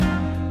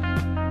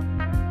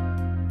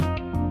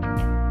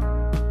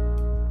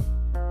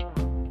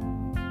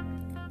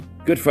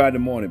Good Friday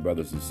morning,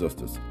 brothers and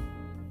sisters.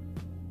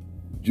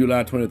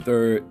 July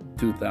 23rd,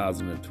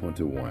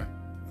 2021.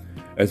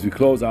 As we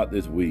close out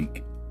this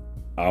week,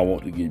 I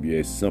want to give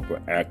you a simple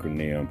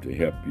acronym to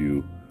help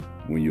you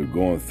when you're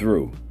going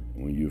through,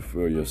 when you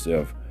feel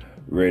yourself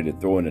ready to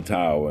throw in the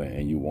towel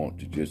and you want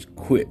to just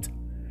quit.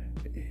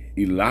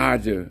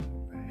 Elijah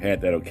had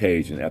that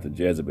occasion after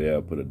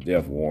Jezebel put a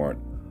death warrant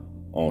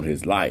on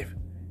his life.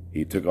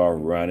 He took off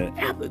running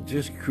after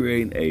just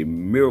creating a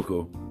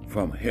miracle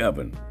from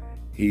heaven.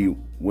 He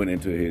went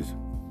into his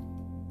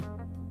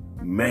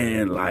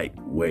man-like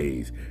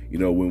ways. You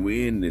know, when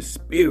we're in the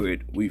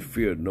spirit, we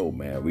fear no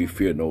man, we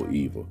fear no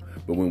evil.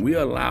 But when we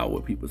allow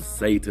what people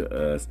say to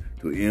us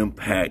to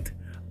impact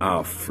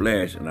our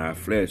flesh, and our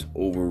flesh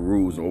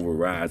overrules and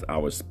overrides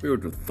our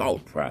spiritual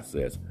thought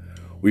process,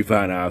 we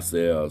find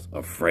ourselves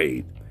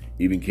afraid.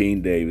 Even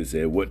King David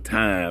said, "What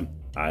time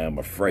I am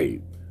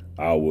afraid,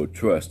 I will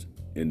trust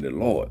in the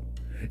Lord."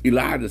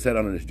 Elijah sat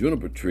under this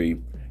juniper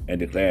tree and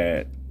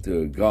declared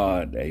to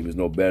God that he was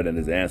no better than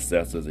his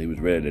ancestors. He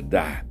was ready to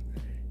die.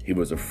 He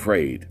was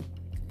afraid.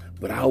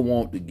 But I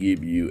want to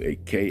give you a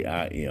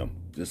KIM.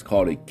 Just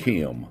call it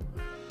Kim.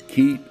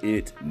 Keep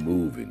it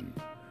moving.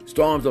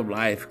 Storms of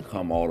life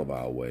come all of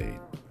our way.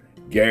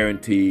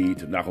 Guaranteed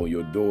to knock on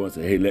your door and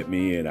say, "Hey, let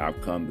me in. I've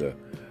come to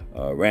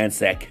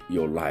ransack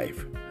your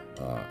life."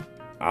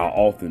 I'll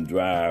often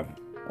drive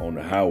on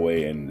the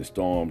highway and the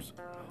storms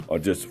are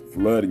just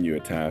flooding you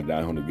at times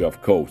down on the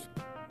Gulf Coast.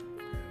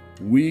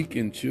 We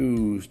can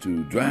choose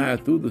to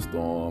drive through the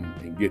storm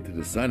and get to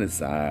the sunny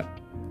side,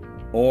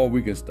 or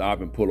we can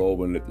stop and pull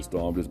over and let the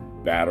storm just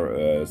batter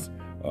us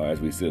as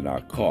we sit in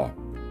our car.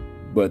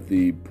 But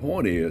the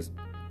point is,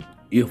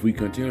 if we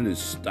continue to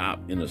stop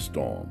in a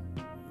storm,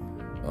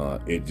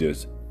 it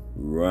just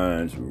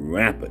runs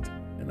rampant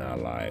in our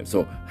lives.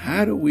 So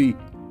how do we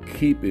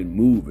keep it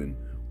moving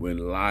when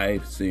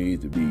life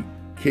seems to be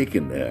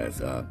kicking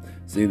us,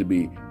 seems to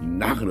be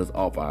knocking us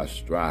off our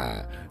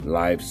stride?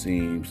 Life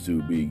seems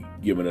to be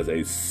giving us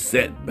a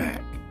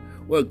setback.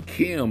 Well,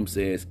 Kim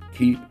says,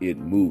 keep it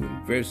moving.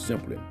 Very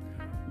simply,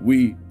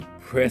 we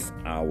press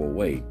our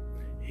way.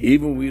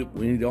 Even when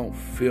we don't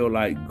feel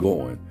like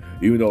going,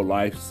 even though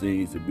life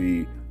seems to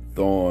be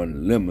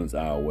throwing lemons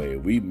our way,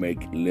 we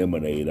make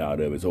lemonade out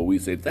of it. So we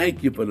say,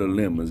 "Thank you for the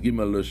lemons. Give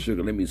me a little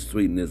sugar. Let me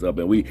sweeten this up."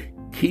 And we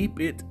keep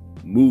it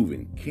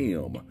moving.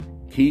 Kim,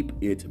 keep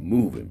it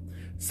moving.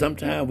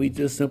 Sometimes we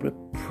just simply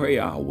pray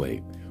our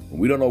way. When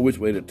we don't know which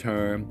way to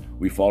turn,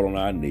 we fall on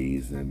our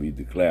knees and we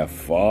declare,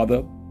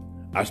 "Father,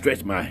 I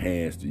stretch my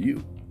hands to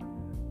you.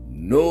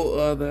 No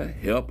other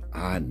help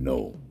I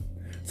know."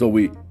 So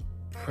we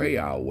pray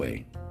our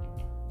way.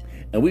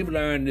 And we've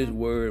learned this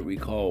word we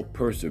call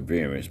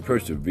perseverance.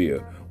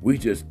 Persevere. We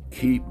just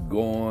keep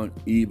going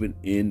even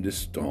in the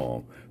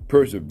storm.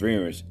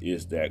 Perseverance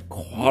is that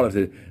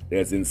quality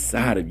that's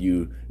inside of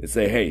you that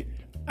say, "Hey,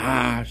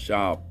 I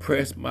shall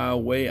press my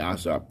way. I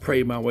shall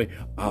pray my way.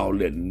 I'll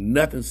let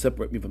nothing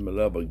separate me from the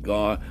love of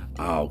God.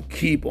 I'll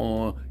keep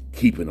on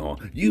keeping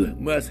on." You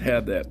must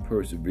have that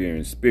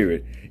persevering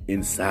spirit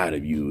inside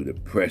of you to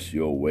press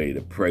your way,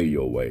 to pray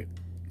your way.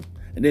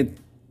 And then,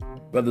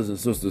 brothers and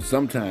sisters,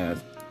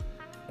 sometimes,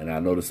 and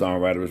I know the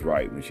songwriter is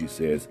right when she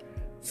says,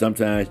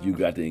 sometimes you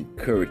got to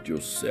encourage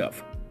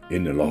yourself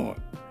in the Lord.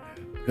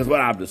 Because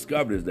what I've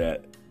discovered is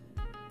that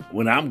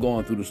when I'm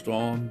going through the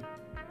storm,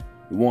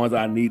 the ones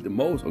I need the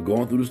most are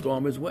going through the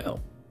storm as well.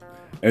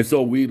 And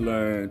so we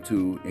learn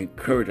to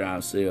encourage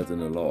ourselves in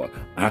the Lord.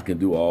 I can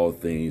do all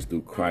things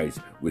through Christ,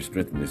 which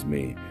strengthens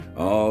me.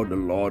 "Oh, the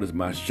Lord is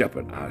my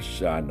shepherd, I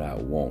shall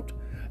not want."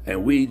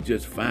 And we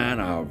just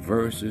find our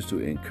verses to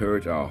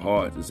encourage our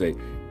hearts to say,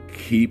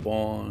 keep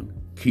on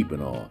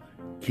keeping on.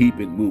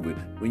 Keep it moving.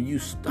 When you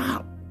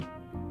stop,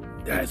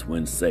 that's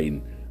when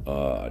Satan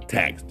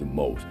attacks the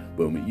most.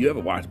 But when you ever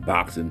watch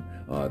boxing,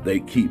 they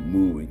keep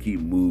moving,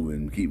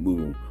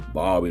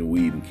 bob and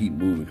weave and keep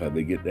moving because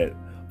they get that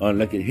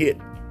unlucky hit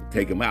to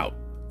take them out.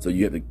 So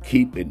you have to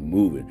keep it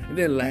moving. And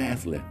then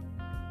lastly,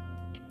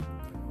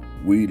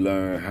 we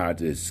learn how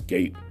to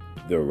escape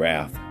the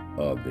wrath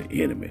of the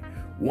enemy.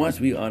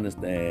 Once we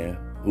understand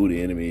who the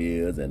enemy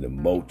is and the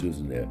motives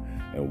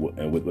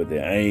and what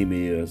their aim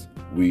is,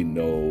 we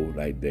know,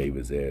 like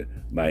David said,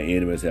 "My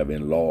enemies have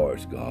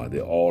enlarged, God.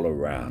 They're all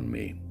around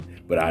me.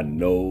 But I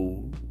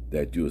know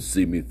that you'll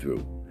see me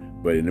through.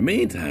 But in the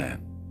meantime,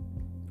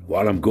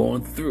 while I'm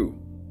going through,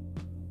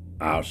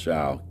 I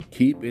shall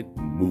keep it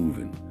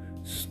moving.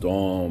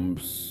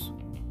 Storms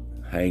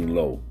hang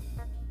low.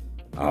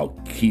 I'll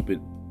keep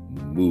it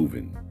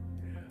moving.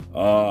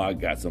 Oh, I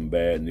got some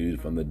bad news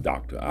from the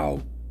doctor.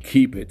 I'll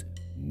keep it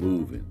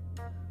moving.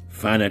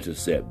 Financial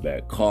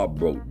setback, car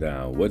broke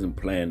down, wasn't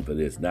planned for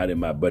this, not in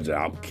my budget.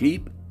 I'll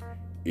keep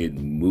it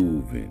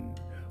moving.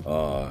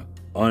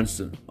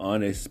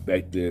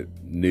 Unexpected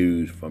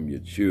news from your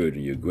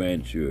children, your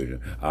grandchildren.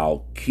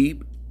 I'll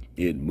keep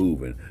it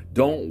moving.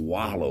 Don't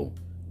wallow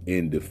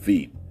in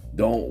defeat.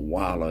 Don't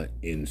wallow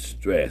in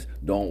stress.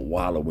 Don't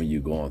wallow when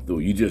you're going through.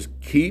 You just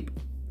keep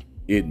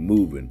it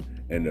moving,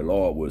 and the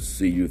Lord will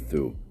see you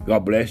through.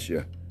 God bless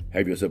you.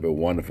 Have yourself a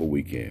wonderful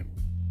weekend.